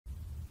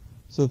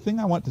So the thing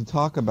I want to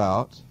talk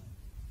about,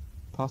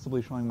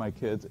 possibly showing my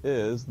kids,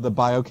 is the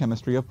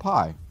biochemistry of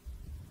pi.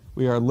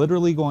 We are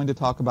literally going to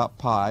talk about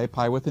pi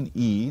with an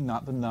E,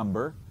 not the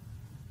number,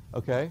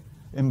 okay?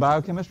 In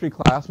biochemistry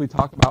class, we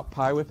talk about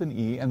pi with an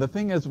E, and the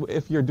thing is,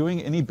 if you're doing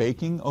any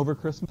baking over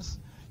Christmas,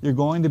 you're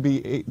going to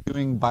be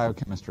doing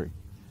biochemistry.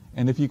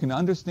 And if you can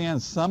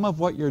understand some of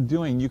what you're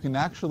doing, you can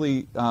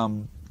actually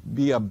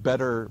be a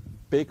better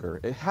baker.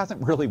 It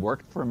hasn't really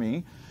worked for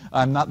me.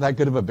 I'm not that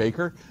good of a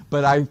baker,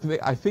 but I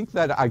think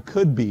that I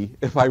could be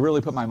if I really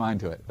put my mind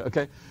to it,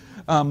 okay?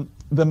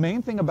 The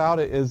main thing about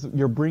it is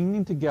you're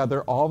bringing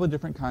together all the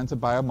different kinds of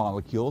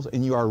biomolecules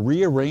and you are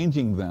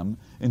rearranging them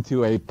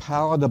into a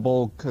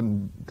palatable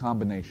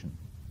combination.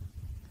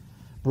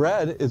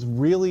 Bread is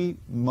really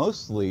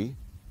mostly,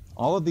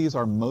 all of these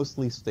are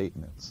mostly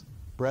statements.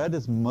 Bread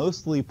is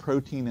mostly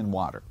protein and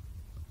water.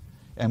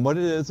 And what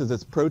it is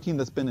it's protein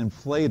that's been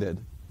inflated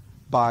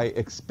by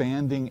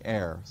expanding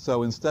air.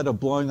 So instead of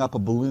blowing up a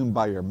balloon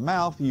by your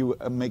mouth, you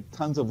make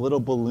tons of little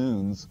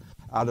balloons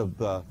out of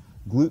the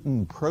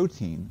gluten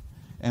protein,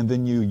 and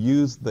then you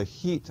use the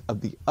heat of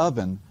the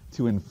oven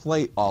to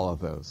inflate all of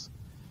those.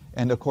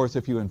 And of course,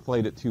 if you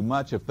inflate it too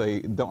much, if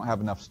they don't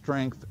have enough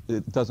strength,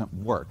 it doesn't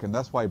work. And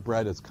that's why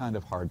bread is kind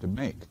of hard to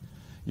make.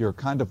 You're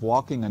kind of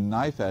walking a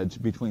knife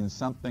edge between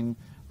something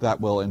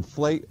that will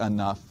inflate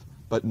enough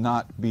but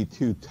not be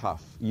too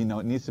tough. You know,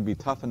 it needs to be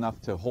tough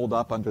enough to hold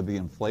up under the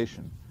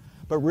inflation.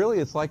 But really,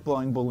 it's like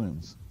blowing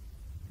balloons.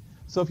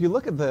 So if you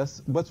look at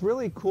this, what's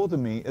really cool to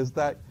me is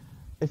that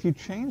if you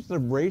change the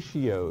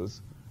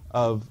ratios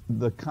of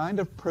the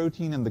kind of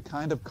protein and the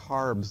kind of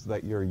carbs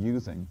that you're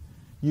using,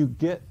 you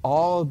get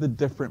all of the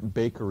different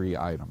bakery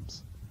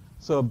items.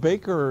 So a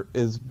baker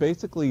is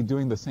basically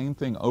doing the same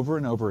thing over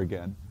and over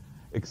again,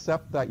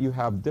 except that you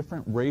have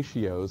different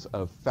ratios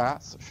of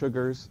fats,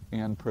 sugars,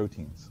 and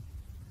proteins.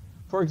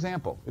 For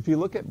example, if you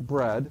look at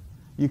bread,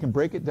 you can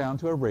break it down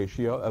to a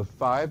ratio of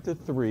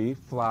 5:3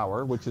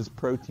 flour, which is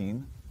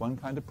protein, one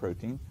kind of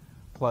protein,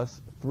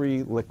 plus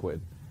 3 liquid.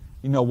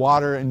 You know,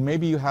 water, and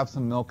maybe you have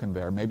some milk in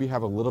there. Maybe you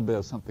have a little bit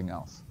of something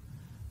else.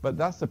 But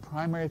that's the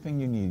primary thing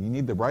you need. You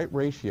need the right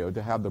ratio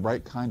to have the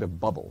right kind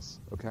of bubbles,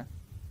 okay?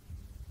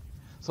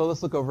 So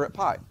let's look over at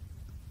pi.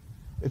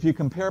 If you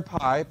compare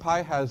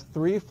pi has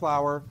 3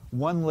 flour,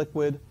 1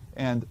 liquid,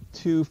 and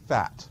 2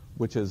 fat,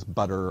 which is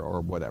butter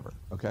or whatever,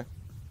 okay?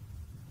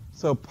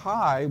 So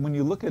pi, when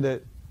you look at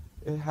it,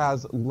 it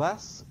has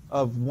less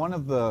of one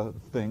of the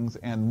things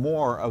and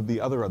more of the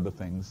other of the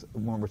things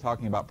when we're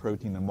talking about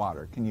protein and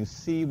water. Can you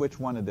see which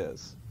one it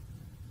is?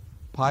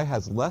 Pi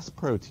has less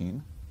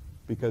protein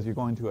because you're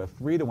going to a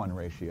 3-to-1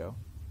 ratio,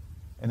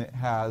 and it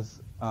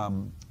has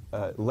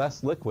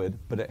less liquid,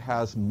 but it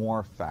has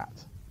more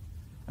fat.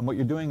 And what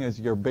you're doing is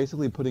you're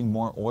basically putting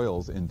more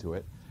oils into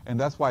it, and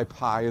that's why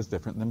pi is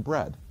different than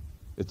bread.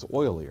 It's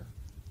oilier.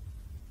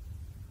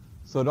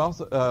 So it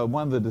also,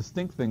 one of the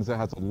distinct things, that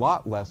has a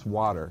lot less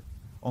water,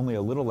 only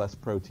a little less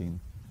protein,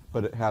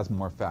 but it has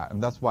more fat.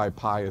 And that's why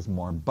pi is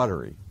more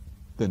buttery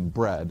than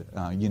bread.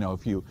 You know,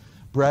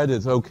 bread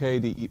is okay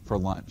to eat for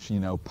lunch. You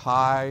know,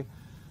 pie,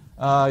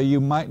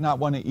 you might not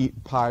want to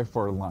eat pie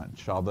for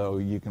lunch, although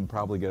you can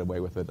probably get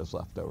away with it as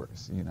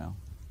leftovers, you know.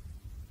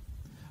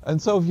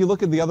 And so if you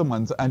look at the other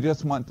ones, I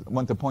just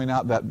want to point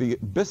out that the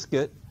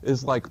biscuit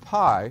is like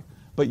pie,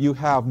 but you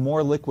have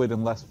more liquid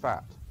and less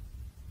fat.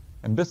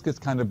 And biscuit's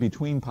kind of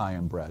between pie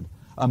and bread.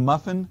 A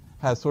muffin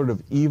has sort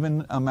of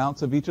even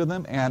amounts of each of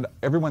them, and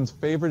everyone's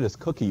favorite is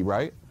cookie,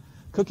 right?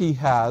 Cookie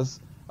has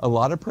a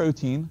lot of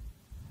protein,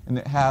 and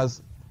it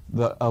has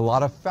a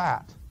lot of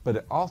fat, but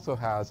it also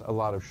has a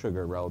lot of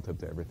sugar relative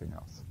to everything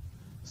else.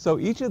 So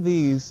each of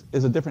these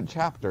is a different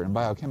chapter in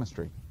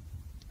biochemistry.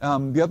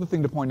 The other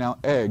thing to point out,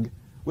 egg.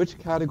 Which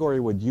category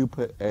would you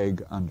put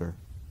egg under?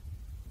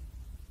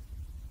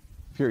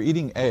 If you're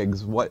eating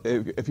eggs,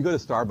 if you go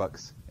to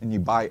Starbucks and you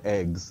buy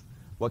eggs,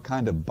 what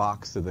kind of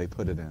box do they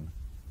put it in?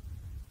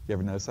 You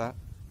ever notice that?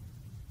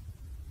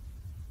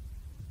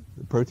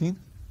 Protein?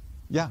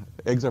 Yeah,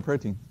 eggs are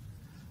protein.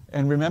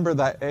 And remember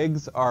that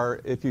eggs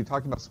are, if you're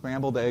talking about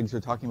scrambled eggs,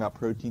 you're talking about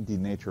protein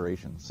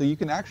denaturation. So you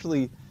can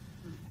actually,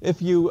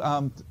 if you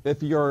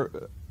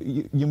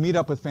meet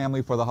up with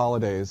family for the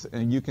holidays,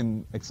 and you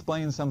can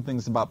explain some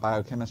things about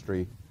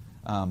biochemistry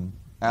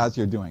as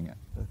you're doing it.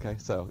 Okay,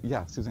 so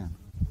yeah, Suzanne.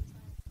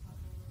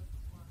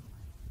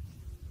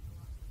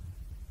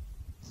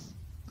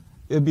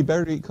 It'd be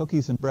better to eat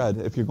cookies and bread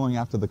if you're going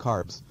after the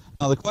carbs.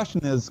 Now the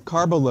question is,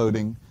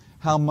 carbo-loading,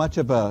 how much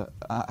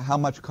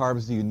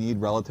carbs do you need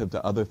relative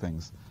to other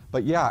things?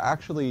 But yeah,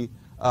 actually,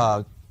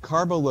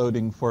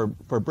 carbo-loading for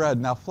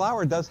bread, now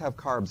flour does have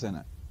carbs in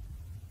it,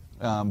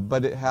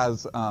 but it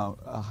has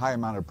a high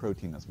amount of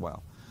protein as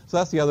well. So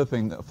that's the other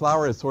thing.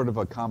 Flour is sort of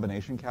a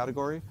combination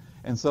category,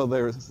 and so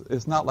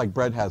it's not like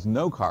bread has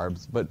no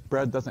carbs, but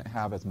bread doesn't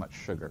have as much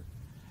sugar.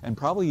 And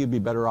probably you'd be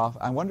better off,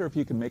 I wonder if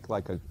you can make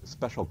like a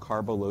special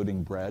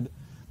carbo-loading bread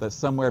that's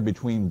somewhere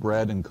between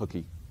bread and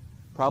cookie.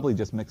 Probably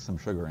just mix some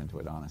sugar into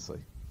it,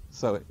 honestly.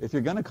 So if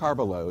you're going to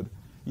carbo-load,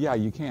 yeah,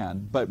 you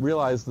can, but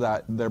realize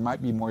that there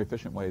might be more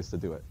efficient ways to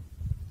do it.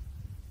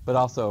 but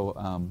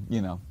also,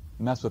 you know,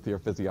 mess with your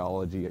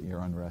physiology at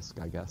your own risk,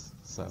 I guess.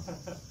 So,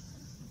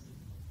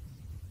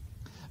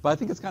 but I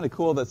think it's kind of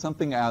cool that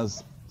something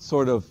as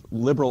sort of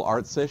liberal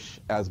arts-ish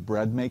as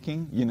bread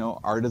making, you know,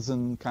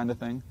 artisan kind of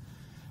thing,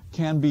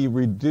 can be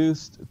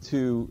reduced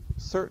to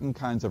certain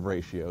kinds of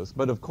ratios.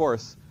 But of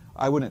course,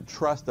 I wouldn't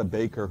trust a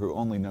baker who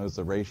only knows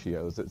the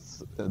ratios.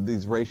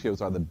 These ratios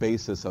are the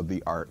basis of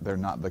the art. They're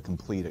not the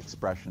complete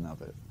expression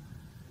of it.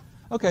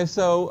 Okay,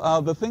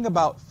 so the thing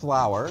about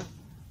flour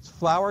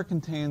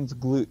contains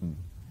gluten,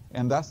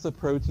 and that's the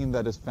protein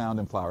that is found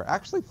in flour.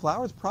 Actually,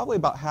 flour is probably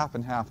about half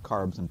and half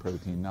carbs and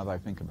protein, now that I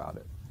think about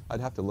it.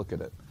 I'd have to look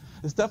at it.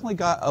 It's definitely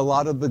got a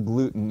lot of the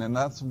gluten, and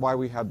that's why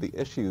we have the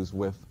issues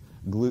with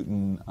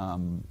gluten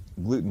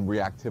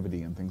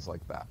reactivity and things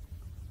like that.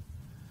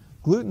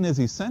 Gluten is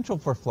essential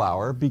for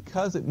flour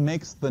because it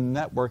makes the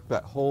network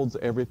that holds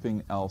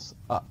everything else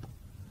up.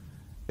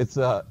 It's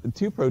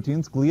two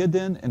proteins,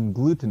 gliadin and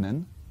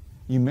glutenin.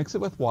 You mix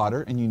it with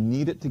water and you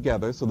knead it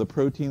together so the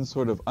proteins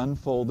sort of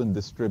unfold and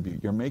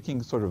distribute. You're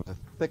making sort of a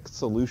thick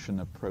solution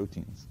of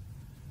proteins.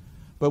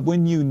 But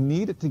when you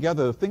knead it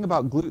together, the thing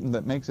about gluten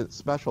that makes it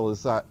special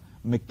is that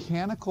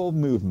mechanical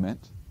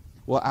movement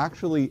will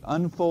actually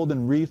unfold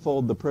and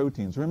refold the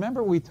proteins.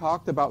 Remember we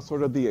talked about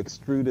sort of the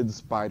extruded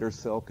spider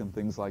silk and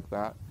things like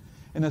that?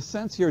 In a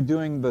sense, you're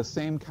doing the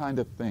same kind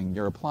of thing.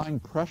 You're applying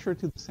pressure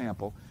to the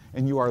sample,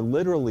 and you are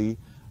literally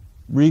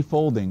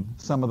refolding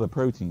some of the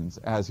proteins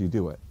as you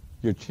do it.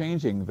 You're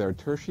changing their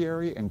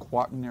tertiary and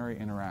quaternary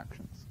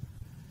interactions.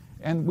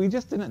 And we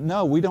just didn't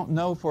know. We don't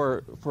know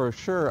for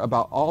sure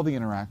about all the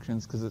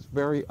interactions because it's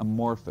very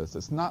amorphous.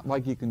 It's not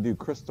like you can do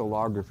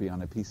crystallography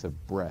on a piece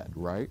of bread,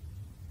 right?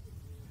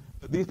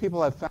 But these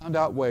people have found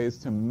out ways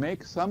to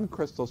make some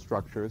crystal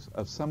structures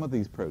of some of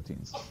these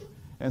proteins.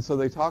 And so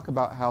they talk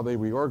about how they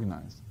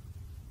reorganize.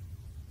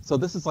 So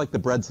this is like the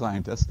bread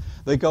scientists.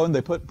 They go and they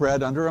put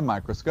bread under a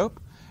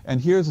microscope, and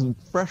here's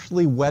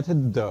freshly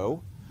wetted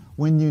dough.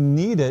 When you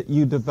knead it,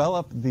 you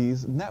develop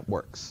these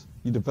networks.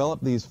 You develop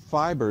these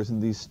fibers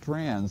and these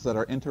strands that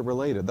are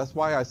interrelated. That's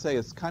why I say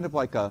it's kind of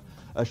like a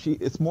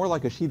sheet. It's more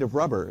like a sheet of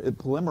rubber. It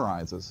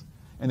polymerizes,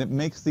 and it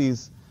makes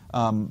these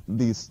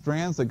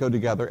strands that go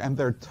together, and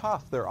they're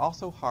tough. They're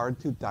also hard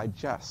to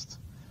digest.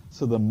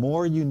 So the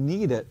more you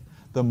knead it,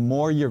 the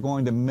more you're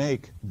going to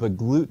make the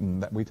gluten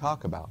that we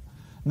talk about.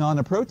 Now, on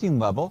a protein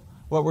level,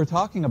 what we're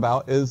talking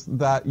about is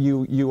that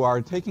you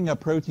are taking a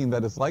protein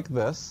that is like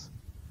this.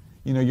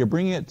 You know, you're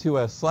bringing it to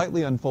a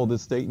slightly unfolded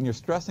state, and you're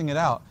stressing it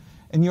out,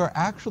 and you're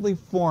actually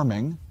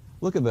forming,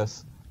 look at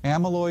this,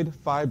 amyloid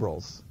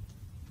fibrils.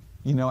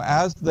 You know,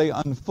 as they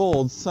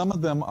unfold, some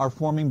of them are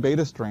forming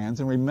beta strands,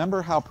 and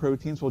remember how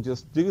proteins will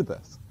just do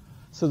this.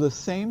 So the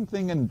same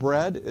thing in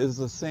bread is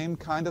the same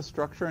kind of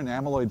structure in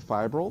amyloid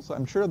fibrils.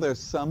 I'm sure there's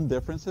some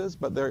differences,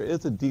 but there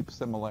is a deep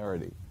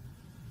similarity.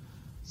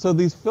 So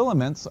these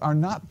filaments are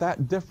not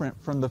that different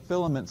from the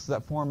filaments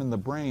that form in the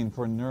brain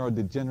for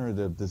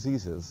neurodegenerative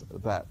diseases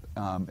that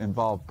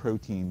involve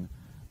protein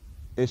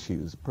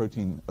issues,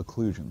 protein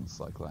occlusions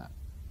like that.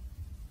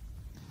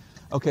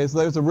 Okay, so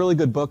there's a really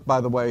good book,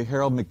 by the way,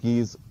 Harold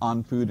McGee's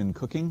On Food and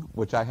Cooking,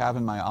 which I have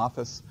in my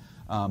office.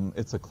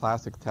 It's a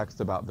classic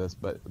text about this,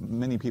 but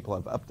many people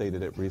have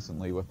updated it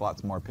recently with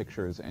lots more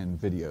pictures and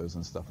videos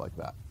and stuff like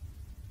that.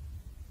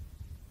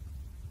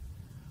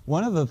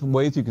 One of the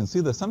ways you can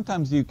see this,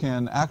 sometimes you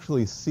can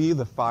actually see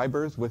the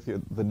fibers with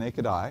the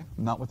naked eye,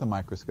 not with a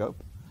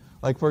microscope.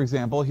 Like, for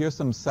example, here's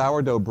some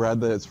sourdough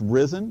bread that's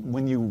risen.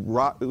 When you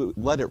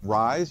let it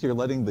rise, you're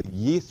letting the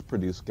yeast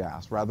produce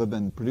gas. Rather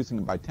than producing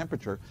it by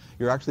temperature,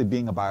 you're actually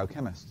being a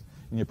biochemist.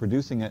 And you're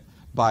producing it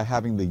by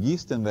having the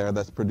yeast in there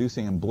that's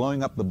producing and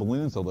blowing up the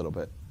balloons a little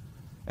bit.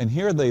 And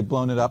here they've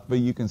blown it up, but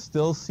you can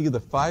still see the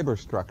fiber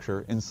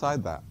structure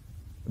inside that.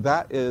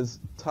 That is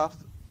tough.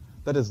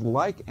 That is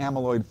like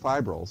amyloid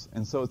fibrils,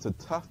 and so it's a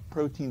tough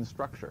protein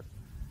structure.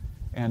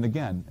 And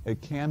again,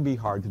 it can be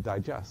hard to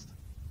digest.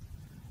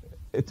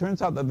 It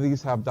turns out that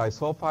these have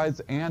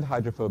disulfides and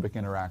hydrophobic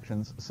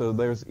interactions, so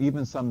there's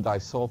even some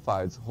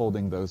disulfides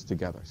holding those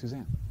together.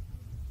 Suzanne?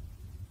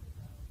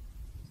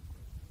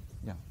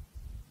 Yeah.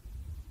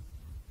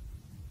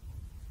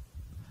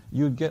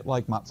 You'd get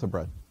like matzah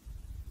bread.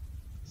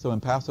 So in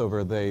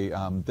Passover, they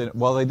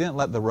didn't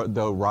let the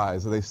dough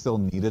rise, they still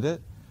kneaded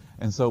it,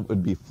 and so it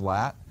would be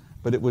flat,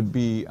 but it would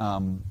be,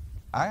 I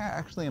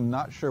actually am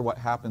not sure what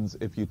happens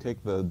if you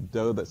take the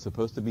dough that's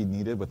supposed to be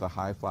kneaded with a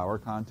high flour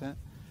content,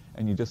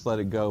 and you just let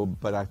it go,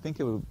 but I think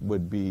it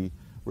would be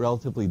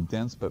relatively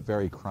dense but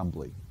very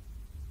crumbly.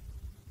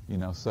 You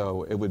know,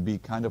 so it would be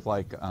kind of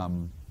like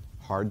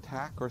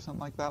hardtack or something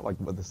like that, like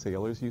what the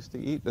sailors used to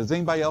eat. Does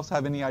anybody else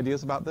have any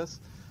ideas about this?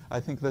 I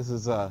think this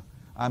is,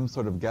 I'm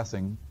sort of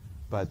guessing,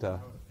 but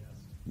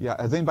yeah,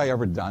 has anybody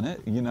ever done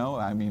it? You know,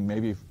 I mean,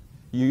 maybe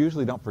you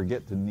usually don't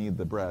forget to knead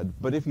the bread,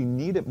 but if you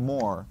knead it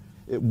more,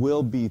 it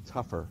will be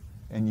tougher,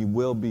 and you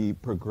will be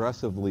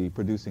progressively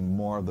producing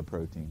more of the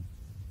protein.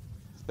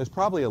 There's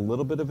probably a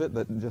little bit of it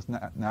that just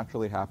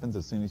naturally happens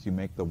as soon as you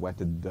make the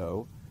wetted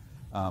dough.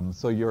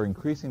 So you're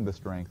increasing the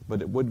strength,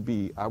 but it would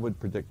be, I would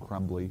predict,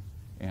 crumbly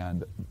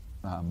and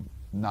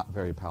not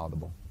very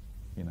palatable,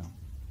 you know.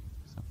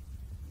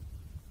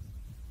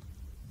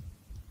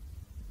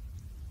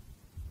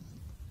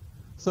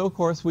 So of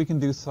course we can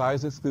do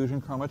size exclusion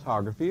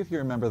chromatography, if you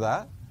remember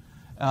that.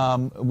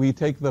 We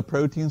take the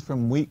proteins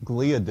from wheat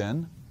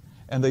gliadin,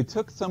 and they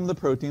took some of the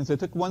proteins, they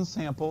took one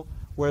sample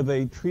where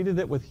they treated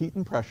it with heat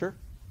and pressure,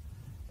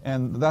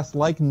 and that's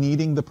like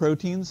kneading the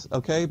proteins,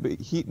 okay? But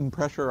heat and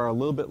pressure are a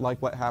little bit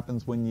like what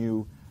happens when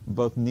you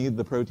both knead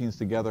the proteins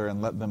together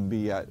and let them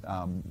be at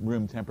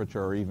room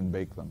temperature or even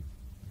bake them.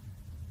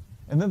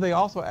 And then they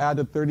also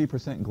added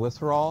 30%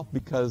 glycerol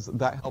because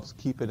that helps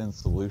keep it in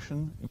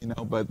solution, you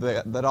know, but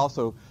that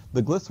also,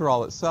 the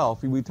glycerol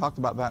itself, we talked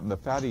about that in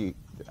the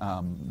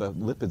the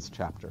lipids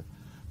chapter,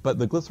 but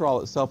the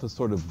glycerol itself is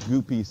sort of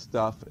goopy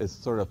stuff, it's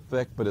sort of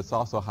thick, but it's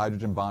also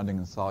hydrogen bonding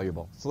and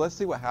soluble. So let's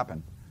see what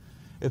happened.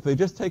 If they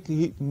just take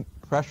heat and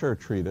pressure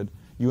treated,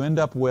 you end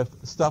up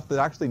with stuff that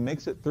actually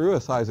makes it through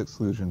a size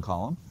exclusion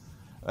column.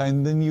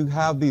 And then you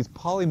have these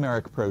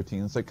polymeric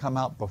proteins that come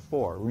out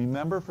before.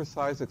 Remember, for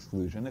size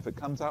exclusion, if it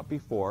comes out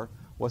before,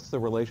 what's the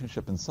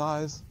relationship in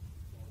size?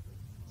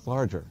 It's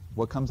larger.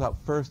 What comes out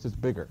first is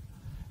bigger.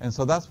 And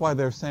so that's why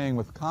they're saying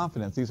with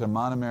confidence these are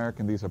monomeric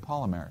and these are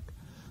polymeric.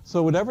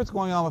 So whatever's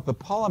going on with the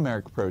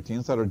polymeric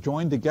proteins that are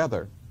joined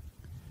together,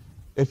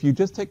 if you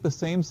just take the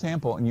same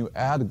sample and you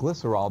add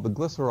glycerol, the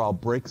glycerol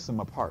breaks them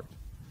apart.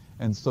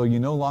 And so you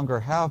no longer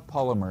have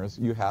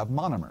polymers, you have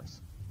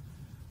monomers.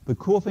 The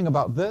cool thing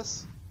about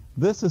this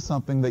is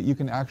something that you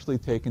can actually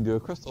take and do a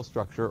crystal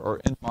structure or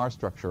NMR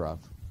structure of.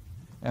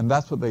 And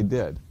that's what they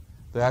did.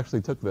 They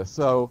actually took this.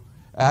 So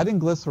adding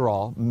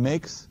glycerol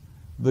makes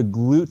the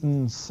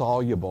gluten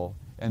soluble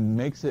and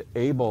makes it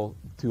able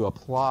to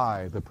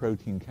apply the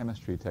protein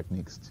chemistry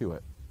techniques to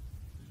it.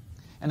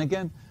 And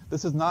again,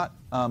 this is not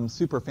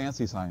super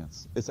fancy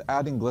science. It's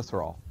adding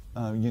glycerol.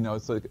 You know,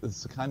 it's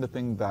the kind of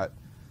thing that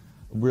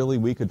really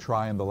we could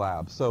try in the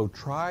lab. So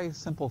try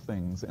simple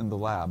things in the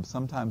lab.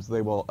 Sometimes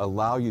they will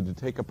allow you to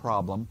take a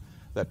problem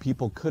that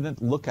people couldn't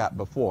look at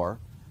before.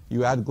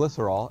 You add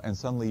glycerol and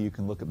suddenly you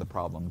can look at the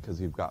problem because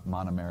you've got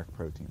monomeric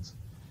proteins.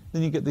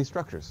 Then you get these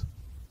structures.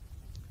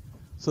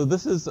 So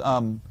this is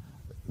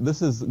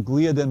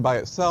gliadin by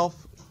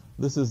itself.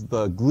 This is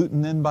the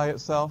glutenin by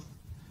itself.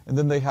 And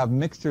then they have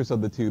mixtures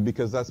of the two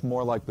because that's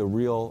more like the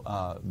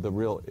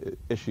real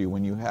issue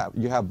when you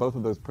have both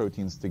of those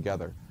proteins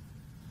together.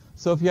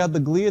 So if you had the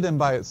gliadin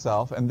by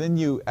itself, and then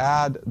you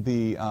add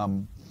the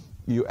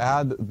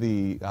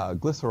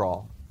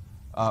glycerol,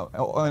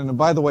 and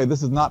by the way,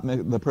 this is not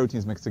the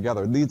proteins mixed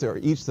together. These are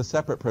each the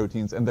separate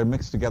proteins, and they're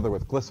mixed together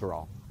with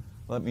glycerol.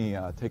 Let me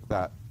take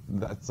that.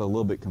 That's a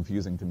little bit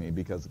confusing to me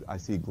because I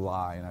see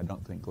gly and I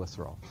don't think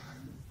glycerol.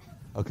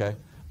 Okay,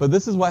 but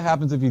this is what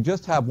happens if you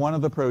just have one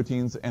of the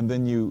proteins and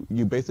then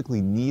you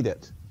basically knead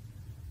it.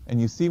 And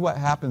you see what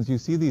happens. You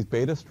see these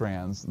beta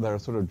strands that are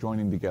sort of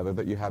joining together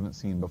that you haven't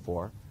seen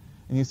before.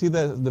 And you see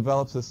that it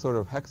develops this sort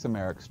of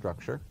hexameric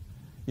structure,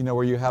 you know,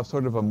 where you have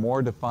sort of a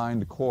more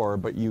defined core,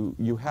 but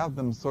you have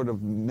them sort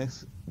of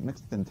mixed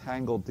and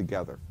tangled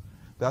together.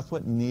 That's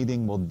what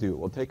kneading will do. It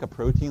will take a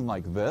protein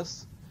like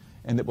this,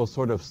 and it will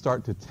sort of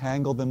start to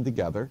tangle them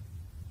together.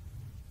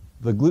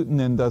 The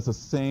glutenin does the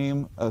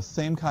same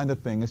kind of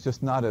thing. It's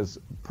just not as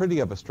pretty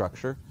of a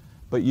structure,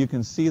 but you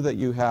can see that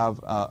you have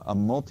a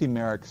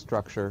multimeric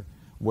structure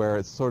where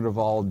it's sort of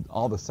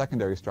all the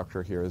secondary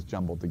structure here is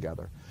jumbled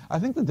together. I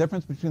think the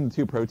difference between the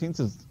two proteins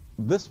is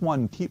this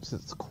one keeps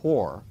its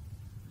core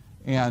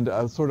and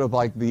sort of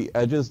like the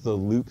edges, the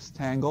loops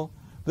tangle.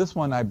 This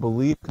one, I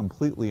believe,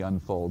 completely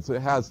unfolds.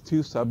 It has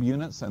two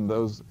subunits and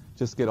those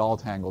just get all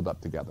tangled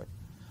up together.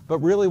 But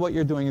really what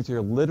you're doing is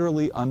you're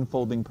literally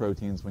unfolding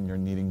proteins when you're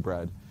kneading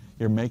bread.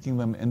 You're making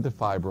them into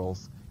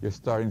fibrils. You're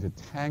starting to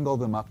tangle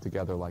them up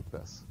together like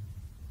this.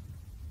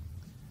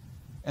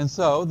 And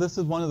so this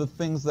is one of the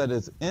things that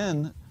is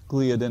in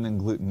gliadin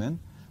and glutenin.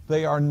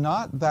 They are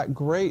not that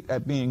great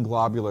at being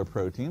globular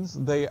proteins.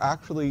 They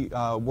actually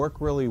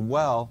work really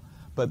well,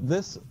 but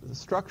this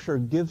structure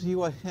gives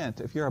you a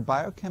hint. If you're a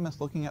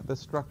biochemist looking at this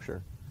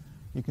structure,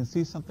 you can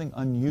see something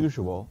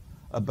unusual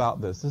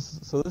about this.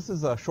 So this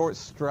is a short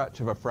stretch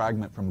of a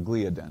fragment from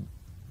gliadin.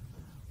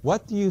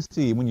 What do you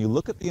see when you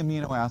look at the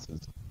amino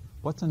acids?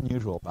 What's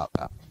unusual about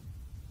that?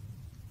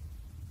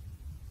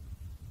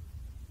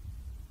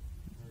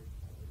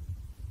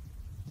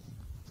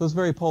 So it's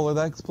very polar.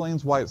 That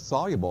explains why it's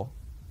soluble,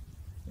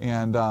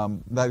 and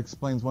that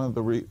explains one of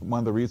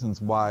the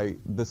reasons why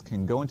this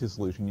can go into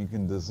solution. You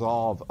can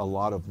dissolve a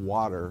lot of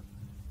water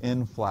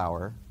in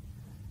flour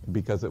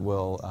because it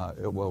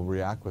will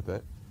react with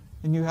it,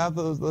 and you have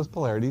those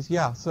polarities.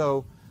 Yeah.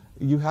 So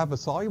you have a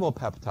soluble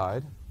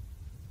peptide.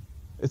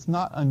 It's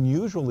not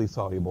unusually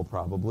soluble,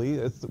 probably.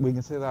 We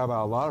can say that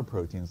about a lot of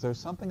proteins. There's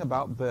something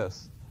about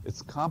this.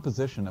 Its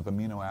composition of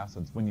amino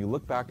acids. When you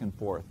look back and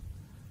forth.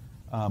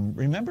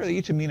 Remember that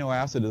each amino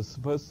acid is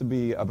supposed to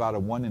be about a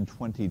 1 in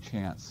 20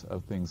 chance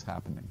of things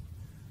happening.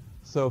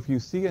 So if you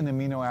see an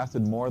amino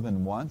acid more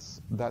than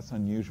once, that's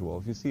unusual.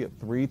 If you see it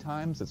 3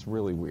 times, it's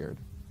really weird.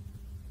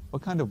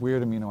 What kind of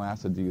weird amino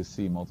acid do you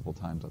see multiple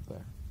times up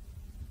there?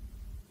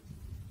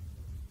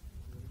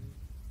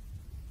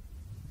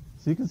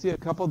 So you can see a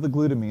couple of the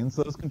glutamines.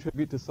 Those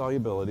contribute to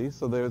solubility.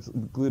 So there's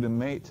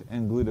glutamate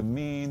and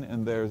glutamine,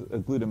 and there's a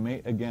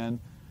glutamate again.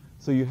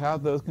 So you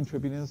have those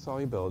contributing to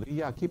solubility.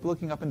 Yeah, keep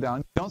looking up and down.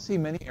 You don't see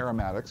many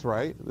aromatics,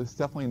 right? It's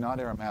definitely not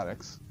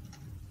aromatics.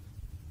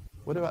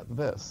 What about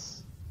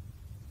this?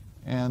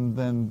 And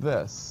then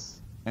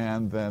this,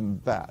 and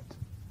then that.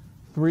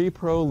 3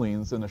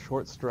 prolines in a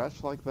short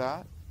stretch like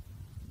that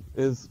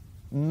is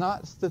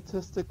not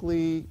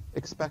statistically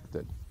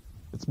expected.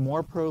 It's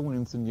more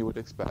prolines than you would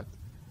expect.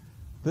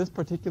 This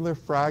particular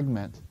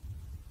fragment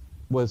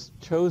was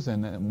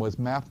chosen and was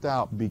mapped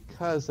out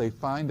because they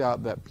find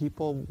out that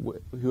people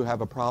who have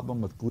a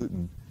problem with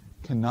gluten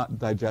cannot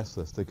digest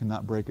this. They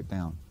cannot break it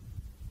down.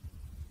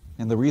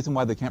 And the reason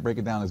why they can't break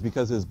it down is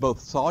because it's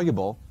both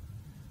soluble,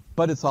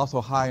 but it's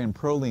also high in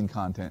proline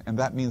content, and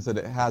that means that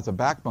it has a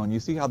backbone. You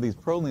see how these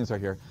prolines are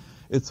here.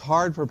 It's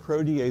hard for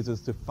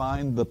proteases to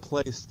find the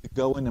place to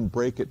go in and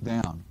break it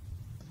down.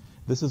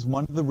 This is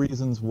one of the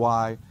reasons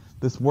why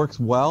this works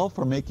well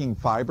for making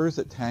fibers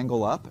that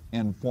tangle up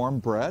and form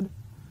bread,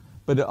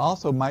 but it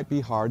also might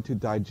be hard to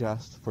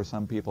digest for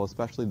some people,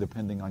 especially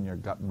depending on your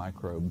gut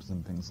microbes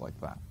and things like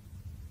that.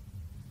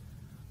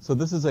 So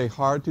this is a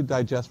hard to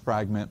digest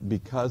fragment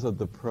because of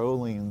the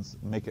prolines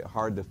make it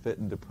hard to fit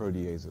into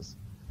proteases.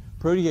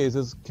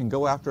 Proteases can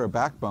go after a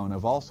backbone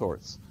of all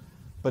sorts,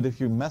 but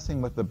if you're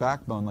messing with the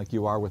backbone like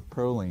you are with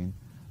proline,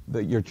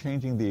 that you're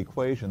changing the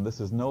equation. This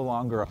is no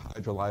longer a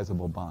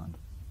hydrolyzable bond.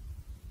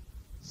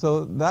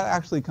 So that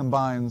actually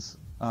combines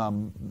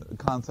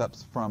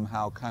concepts from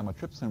how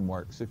chymotrypsin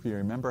works, if you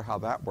remember how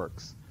that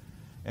works.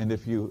 And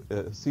if you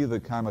see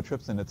the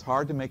chymotrypsin, it's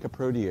hard to make a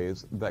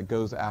protease that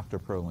goes after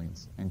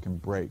prolines and can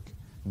break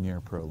near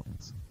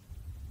prolines.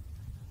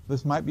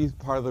 This might be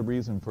part of the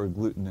reason for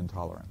gluten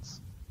intolerance.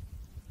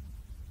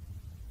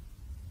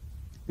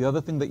 The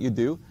other thing that you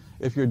do,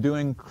 if you're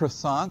doing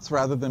croissants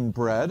rather than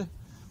bread,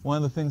 one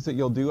of the things that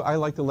you'll do, I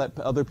like to let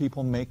other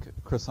people make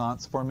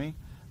croissants for me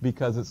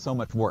because it's so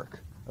much work,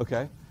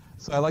 okay?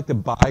 So I like to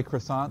buy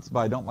croissants, but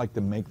I don't like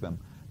to make them.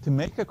 To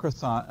make a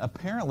croissant,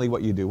 apparently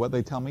what you do, what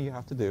they tell me you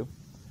have to do,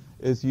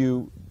 is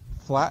you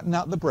flatten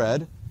out the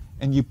bread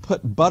and you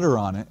put butter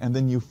on it and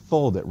then you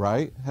fold it,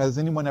 right? Has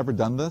anyone ever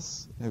done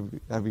this?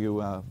 Have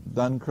you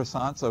done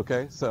croissants?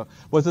 Okay, so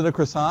was it a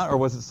croissant or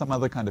was it some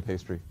other kind of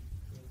pastry?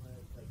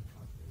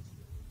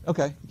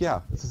 Okay,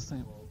 yeah, it's the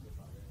same.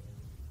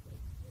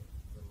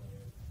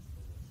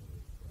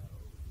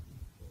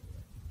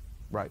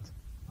 Right.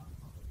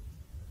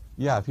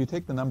 Yeah, if you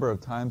take the number of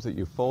times that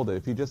you fold it,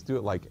 if you just do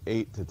it like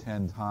 8 to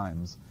 10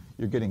 times,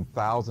 you're getting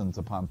thousands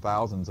upon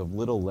thousands of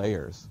little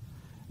layers.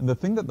 And the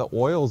thing that the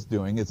oil's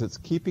doing is it's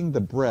keeping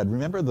the bread.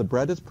 Remember, the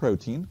bread is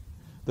protein.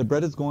 The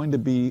bread is going to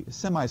be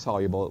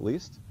semi-soluble at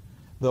least.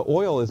 The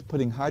oil is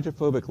putting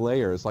hydrophobic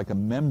layers like a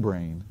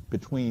membrane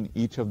between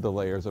each of the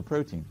layers of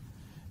protein.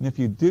 And if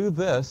you do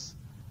this,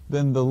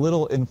 then the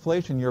little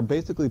inflation, you're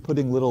basically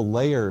putting little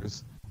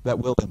layers that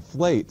will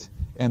inflate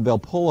and they'll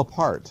pull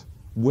apart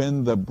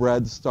when the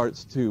bread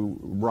starts to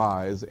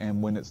rise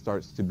and when it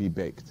starts to be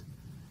baked.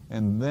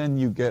 And then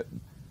you get,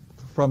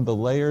 from the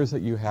layers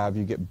that you have,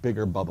 you get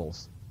bigger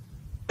bubbles.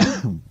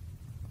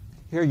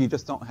 Here you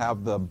just don't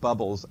have the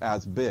bubbles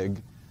as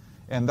big.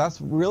 And that's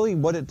really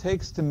what it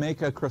takes to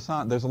make a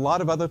croissant. There's a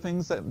lot of other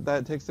things that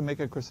it takes to make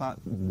a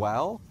croissant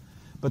well,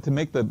 but to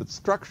make the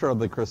structure of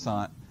the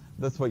croissant,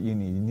 that's what you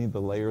need. You need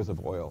the layers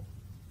of oil.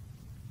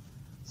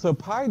 So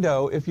pie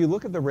dough, if you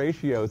look at the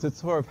ratios, it's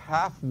sort of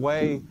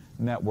halfway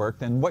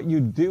networked. And what you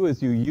do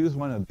is you use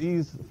one of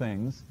these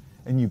things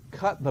and you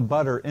cut the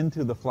butter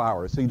into the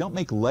flour. So you don't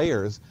make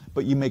layers,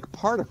 but you make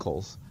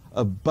particles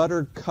of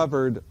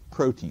butter-covered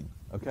protein,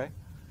 okay?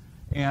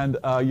 And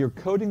you're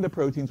coating the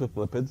proteins with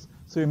lipids.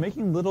 So you're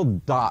making little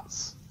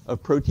dots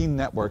of protein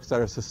networks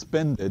that are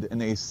suspended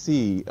in a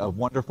sea of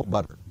wonderful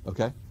butter,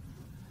 okay?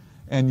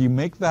 And you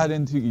make that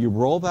into, you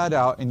roll that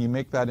out and you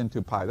make that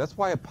into pie. That's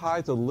why a pie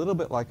is a little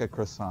bit like a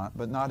croissant,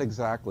 but not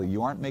exactly.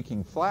 You aren't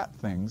making flat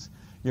things,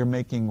 you're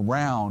making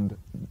round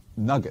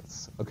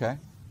nuggets, okay?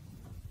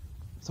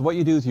 So what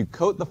you do is you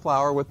coat the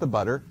flour with the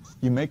butter,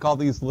 you make all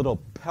these little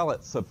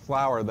pellets of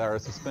flour that are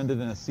suspended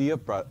in a sea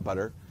of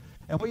butter,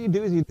 and what you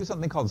do is you do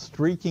something called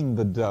streaking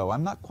the dough.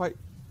 I'm not quite,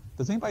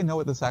 does anybody know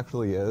what this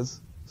actually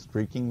is?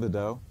 Streaking the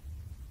dough?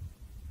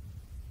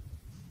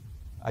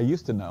 I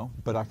used to know,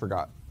 but I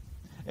forgot.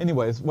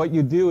 Anyways, what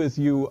you do is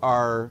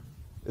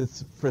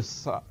it's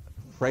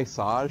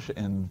fraisage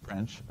in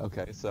French.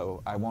 Okay,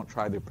 so I won't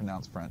try to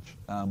pronounce French.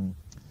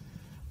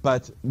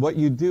 But what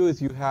you do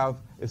is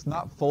it's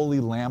not fully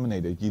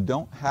laminated. You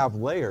don't have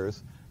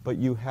layers, but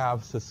you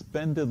have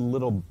suspended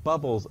little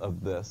bubbles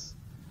of this.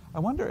 I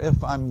wonder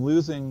if I'm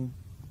losing,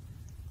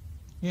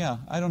 yeah,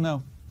 I don't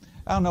know.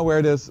 I don't know where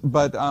it is,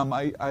 but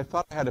I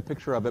thought I had a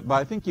picture of it, but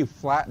I think you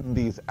flatten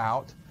these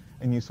out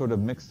and you sort of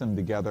mix them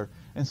together.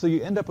 And so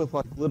you end up with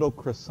like little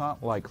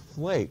croissant-like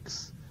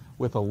flakes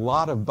with a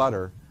lot of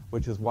butter,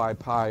 which is why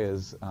pie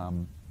is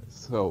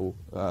so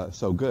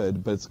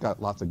good, but it's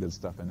got lots of good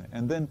stuff in it.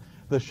 And then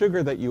the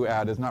sugar that you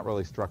add is not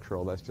really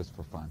structural. That's just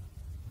for fun.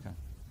 Okay,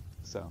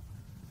 so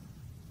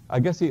I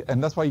guess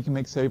and that's why you can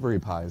make savory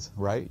pies,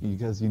 right?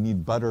 Because you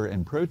need butter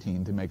and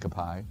protein to make a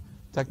pie.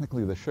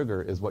 Technically, the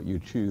sugar is what you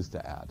choose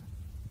to add.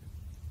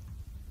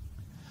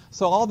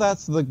 So all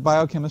that's the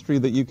biochemistry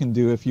that you can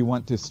do if you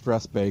want to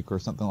stress bake or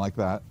something like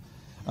that.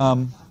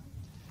 And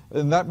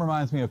that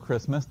reminds me of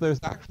Christmas. There's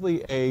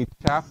actually a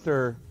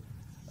chapter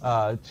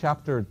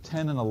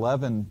 10 and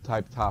 11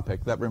 type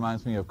topic that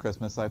reminds me of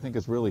Christmas I think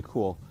is really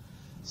cool.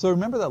 So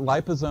remember that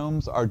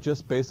liposomes are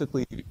just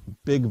basically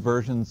big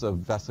versions of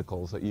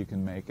vesicles that you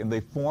can make, and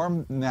they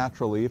form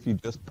naturally if you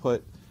just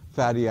put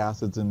fatty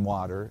acids in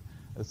water.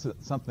 It's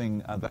something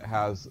that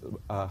has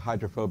a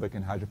hydrophobic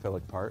and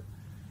hydrophilic part.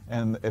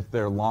 And if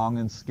they're long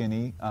and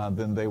skinny,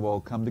 then they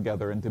will come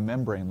together into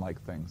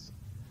membrane-like things.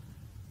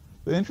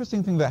 The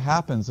interesting thing that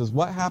happens is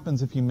what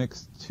happens if you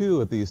mix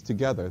two of these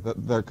together.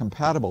 That they're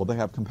compatible, they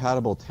have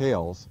compatible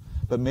tails,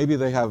 but maybe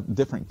they have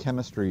different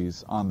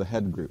chemistries on the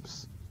head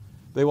groups.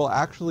 They will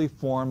actually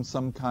form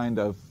some kind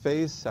of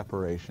phase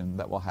separation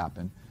that will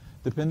happen.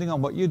 Depending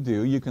on what you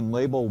do, you can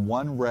label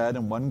one red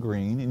and one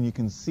green, and you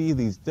can see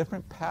these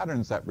different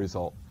patterns that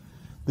result.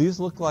 These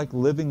look like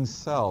living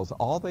cells.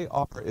 All they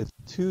are is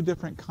two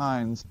different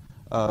kinds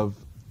of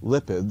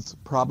lipids,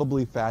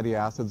 probably fatty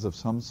acids of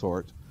some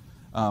sort.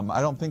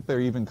 I don't think they're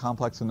even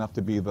complex enough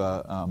to be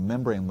the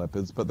membrane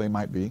lipids, but they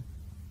might be.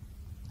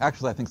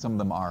 Actually, I think some of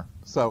them are.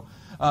 So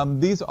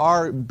these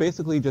are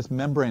basically just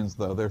membranes,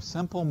 though. They're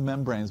simple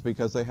membranes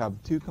because they have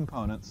two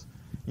components.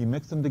 You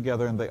mix them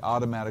together, and they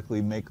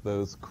automatically make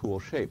those cool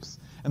shapes.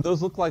 And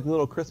those look like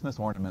little Christmas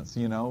ornaments,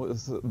 you know.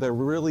 They're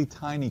really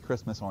tiny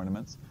Christmas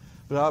ornaments.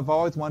 But I've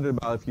always wondered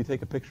about if you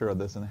take a picture of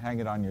this and hang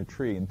it on your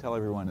tree and tell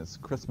everyone it's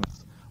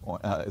Christmas,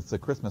 it's a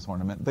Christmas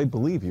ornament, they'd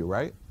believe you,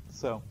 right?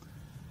 So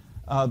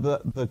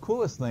the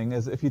coolest thing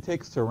is if you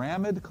take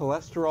ceramide,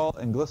 cholesterol,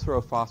 and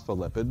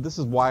glycerophospholipid, this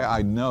is why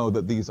I know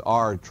that these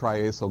are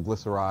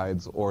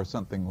triacylglycerides or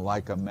something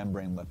like a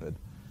membrane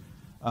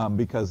lipid,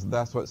 because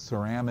that's what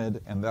ceramide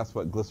and that's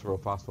what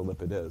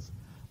glycerophospholipid is.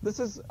 This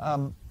is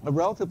a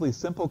relatively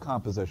simple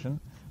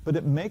composition, but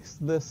it makes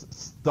this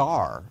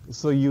star.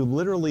 So you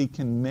literally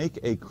can make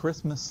a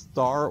Christmas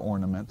star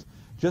ornament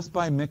just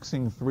by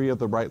mixing three of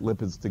the right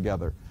lipids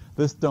together.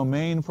 This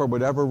domain, for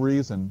whatever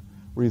reason,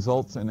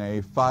 results in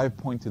a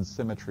 5-pointed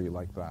symmetry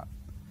like that.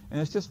 And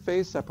it's just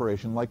phase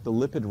separation, like the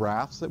lipid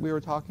rafts that we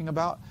were talking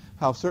about,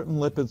 how certain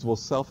lipids will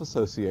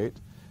self-associate,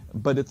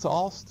 but it's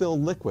all still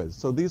liquid.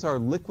 So these are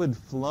liquid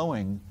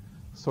flowing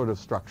sort of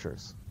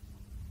structures.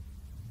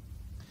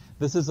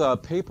 This is a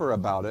paper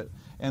about it.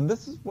 And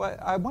this is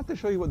what I want to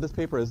show you what this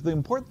paper is. The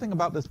important thing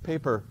about this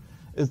paper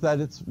is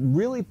that it's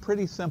really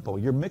pretty simple.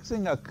 You're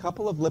mixing a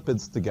couple of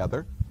lipids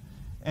together,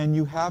 and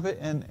you have it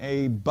in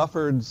a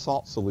buffered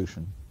salt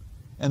solution.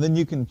 And then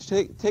you can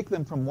take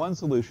them from one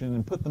solution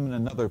and put them in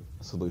another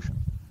solution,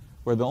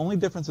 where the only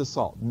difference is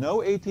salt.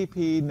 No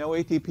ATP, no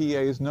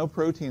ATPase, no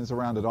proteins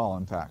around at all,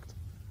 in fact.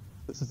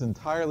 This is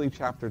entirely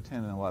chapter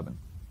 10 and 11.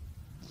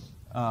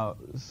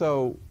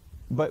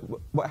 But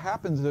what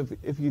happens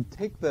if you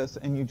take this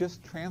and you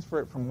just transfer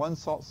it from one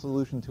salt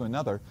solution to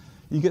another,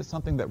 you get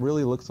something that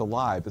really looks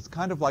alive. It's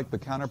kind of like the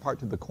counterpart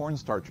to the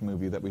cornstarch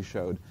movie that we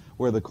showed,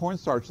 where the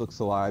cornstarch looks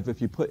alive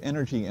if you put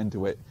energy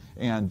into it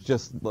and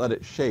just let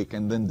it shake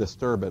and then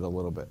disturb it a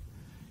little bit.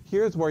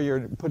 Here's where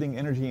you're putting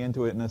energy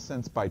into it in a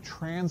sense by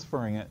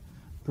transferring it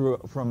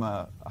from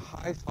a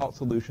high salt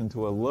solution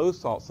to a low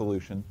salt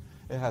solution.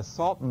 It has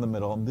salt in the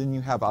middle, and then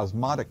you have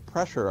osmotic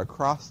pressure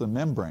across the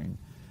membrane.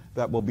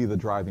 That will be the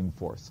driving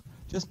force.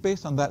 Just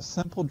based on that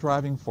simple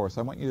driving force,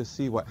 I want you to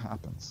see what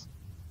happens.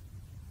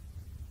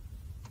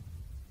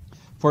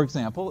 For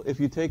example, if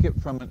you take it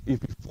if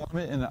you form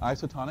it in an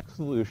isotonic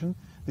solution,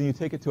 then you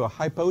take it to a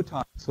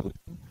hypotonic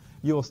solution,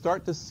 you will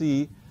start to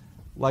see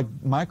like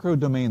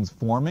microdomains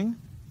forming,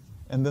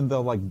 and then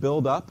they'll like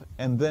build up,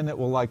 and then it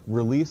will like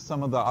release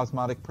some of the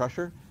osmotic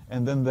pressure,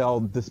 and then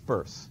they'll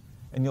disperse.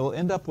 And you'll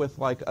end up with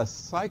like a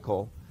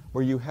cycle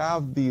where you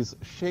have these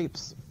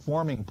shapes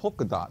forming,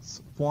 polka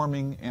dots,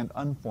 forming and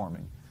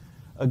unforming.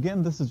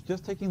 Again, this is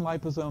just taking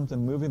liposomes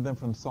and moving them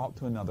from salt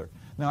to another.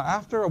 Now,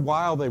 after a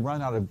while, they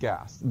run out of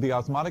gas. The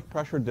osmotic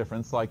pressure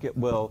difference, like it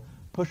will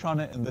push on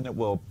it and then it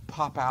will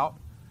pop out,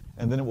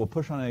 and then it will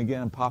push on it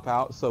again and pop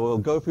out. So it'll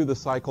go through the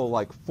cycle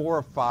like 4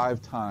 or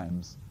 5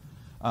 times.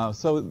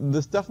 So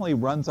this definitely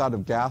runs out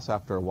of gas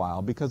after a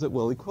while because it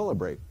will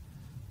equilibrate.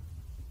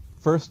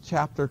 First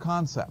chapter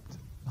concept,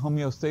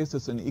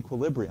 homeostasis and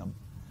equilibrium.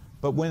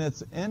 But when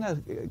it's in a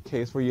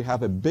case where you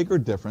have a bigger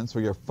difference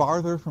or you're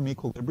farther from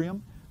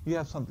equilibrium, you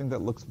have something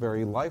that looks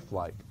very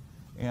lifelike.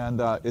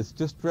 And it's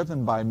just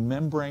driven by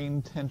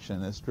membrane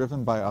tension. It's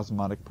driven by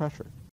osmotic pressure.